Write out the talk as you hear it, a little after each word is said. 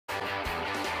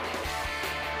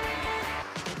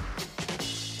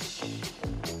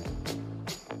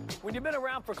When you've been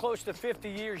around for close to 50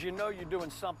 years, you know you're doing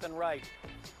something right.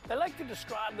 They like to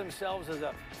describe themselves as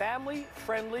a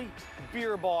family-friendly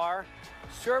beer bar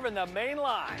serving the main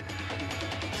line.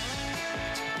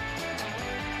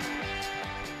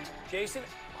 Jason,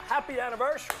 happy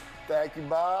anniversary. Thank you,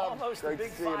 Bob. Almost Great a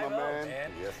big to see you, my 5-0,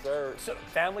 man. Yes, sir. So,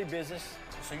 family business.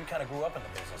 So you kind of grew up in the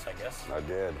business, I guess. I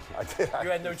did. You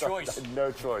had no choice. I had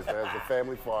no choice. Man. It's a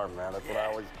family farm, man. That's what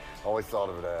I always thought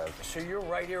of it as. So you're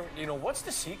right here. You know, what's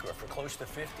the secret for close to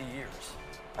 50 years?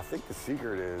 I think the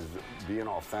secret is being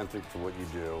authentic to what you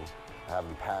do,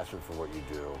 having passion for what you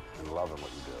do, and loving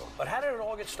what you do. But how did it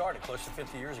all get started close to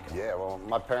 50 years ago? Yeah, well,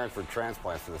 my parents were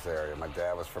transplants to this area. My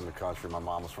dad was from the country, my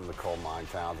mom was from the coal mine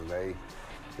towns, and they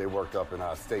worked up in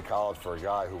State College for a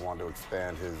guy who wanted to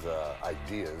expand his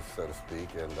ideas, so to speak,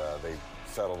 and they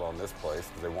settled on this place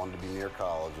because they wanted to be near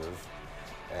colleges.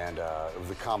 And it was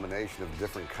a combination of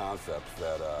different concepts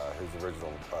that his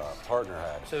original partner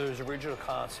had. So his original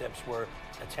concepts were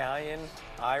Italian,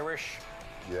 Irish.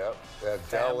 Yep.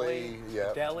 Family, deli,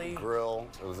 yep, deli, grill.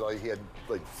 It was like he had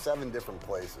like 7 different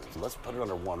places. Let's put it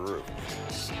under one roof.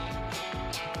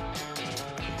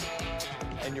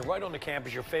 And you're right on the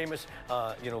campus. You're famous,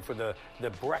 you know, for the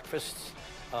breakfasts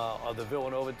of the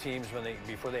Villanova teams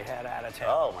before they had out of town.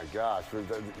 Oh my gosh,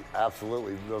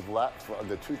 absolutely.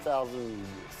 The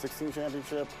 2016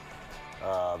 championship,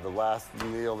 the last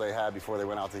meal they had before they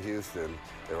went out to Houston,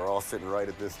 they were all sitting right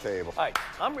at this table. All right,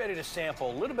 I'm ready to sample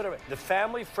a little bit of the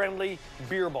family-friendly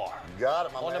beer bar. You got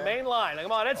it, my man. On the main line.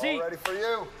 Come on, let's eat. All ready for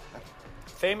you.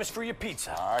 Famous for your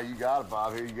pizza. All right, you got it,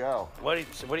 Bob. Here you go. What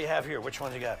do you have here? Which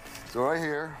ones you got? So right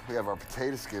here, we have our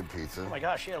potato skin pizza. Oh my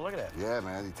gosh, yeah, look at that. Yeah,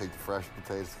 man, you take the fresh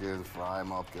potato skins, fry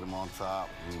them up, get them on top.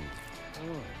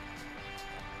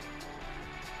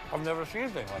 I've never seen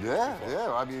anything like that before.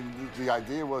 Yeah. I mean, the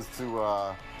idea was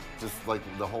to just like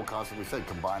the whole concept we said,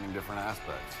 combining different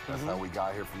aspects. That's how we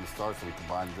got here from the start, so we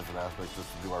combined different aspects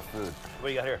just to do our food. What do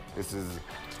you got here? This is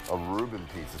a Reuben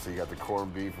pizza, so you got the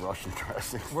corned beef, Russian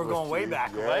dressing. We're going way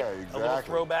back, yeah, right? Exactly. A little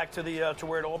throwback to the to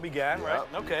where it all began, Yep. right?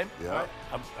 Okay. Yeah. Right.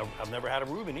 I've never had a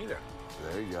Reuben either.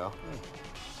 There you go.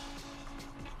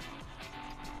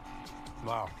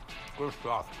 Wow, good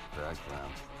stuff. Thanks,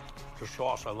 man. The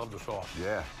sauce, I love the sauce.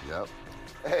 Yeah, yep.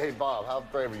 Hey, Bob, how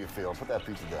brave are you feeling? Put that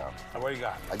pizza down. What do you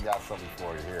got? I got something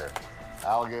for you here.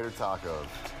 Alligator tacos.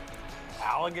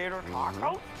 Alligator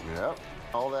taco? Yep.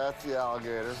 Oh, that's the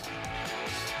alligator.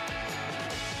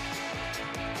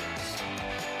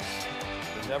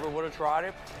 Never would have tried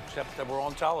it, except that we're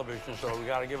on television, so we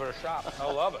got to give it a shot.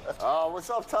 I love it. Oh,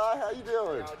 what's up, Ty? How you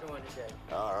doing? How you doing today?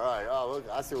 All right. Oh, look,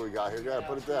 I see what we got here. Go ahead,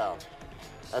 put it down.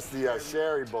 That's the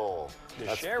sherry bowl.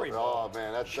 The sherry bowl. Oh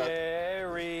man, that's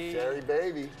sherry. Sherry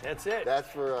baby. That's it. That's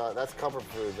for that's comfort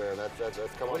food there.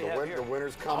 That's coming. The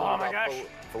winter's coming. Oh my gosh.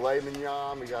 Filet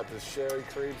mignon. We got the sherry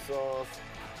cream sauce.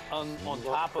 On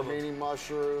top of cremini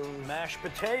mushrooms. Mashed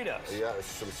potatoes. Yeah, there's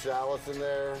some shallots in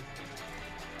there.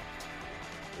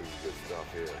 This is good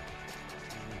stuff here.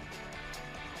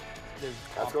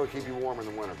 That's going to keep you warm in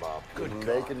the winter, Bob. Good We're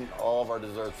God. making all of our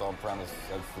desserts on premise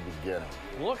since the beginning.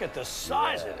 Look at the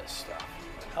size of this stuff.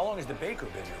 How long has the baker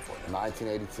been here for?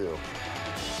 1982.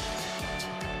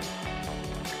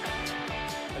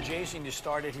 Jason, you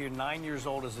started here 9 years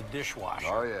old as a dishwasher.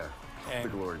 Oh, yeah. And, the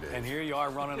glory days. And here you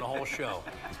are running the whole show.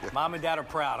 Mom and Dad are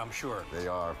proud, I'm sure. They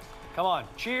are. Come on,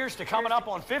 cheers to coming up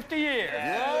on 50 years.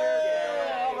 Yeah.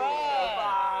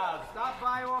 Stop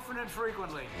by often and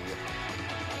frequently. Yeah.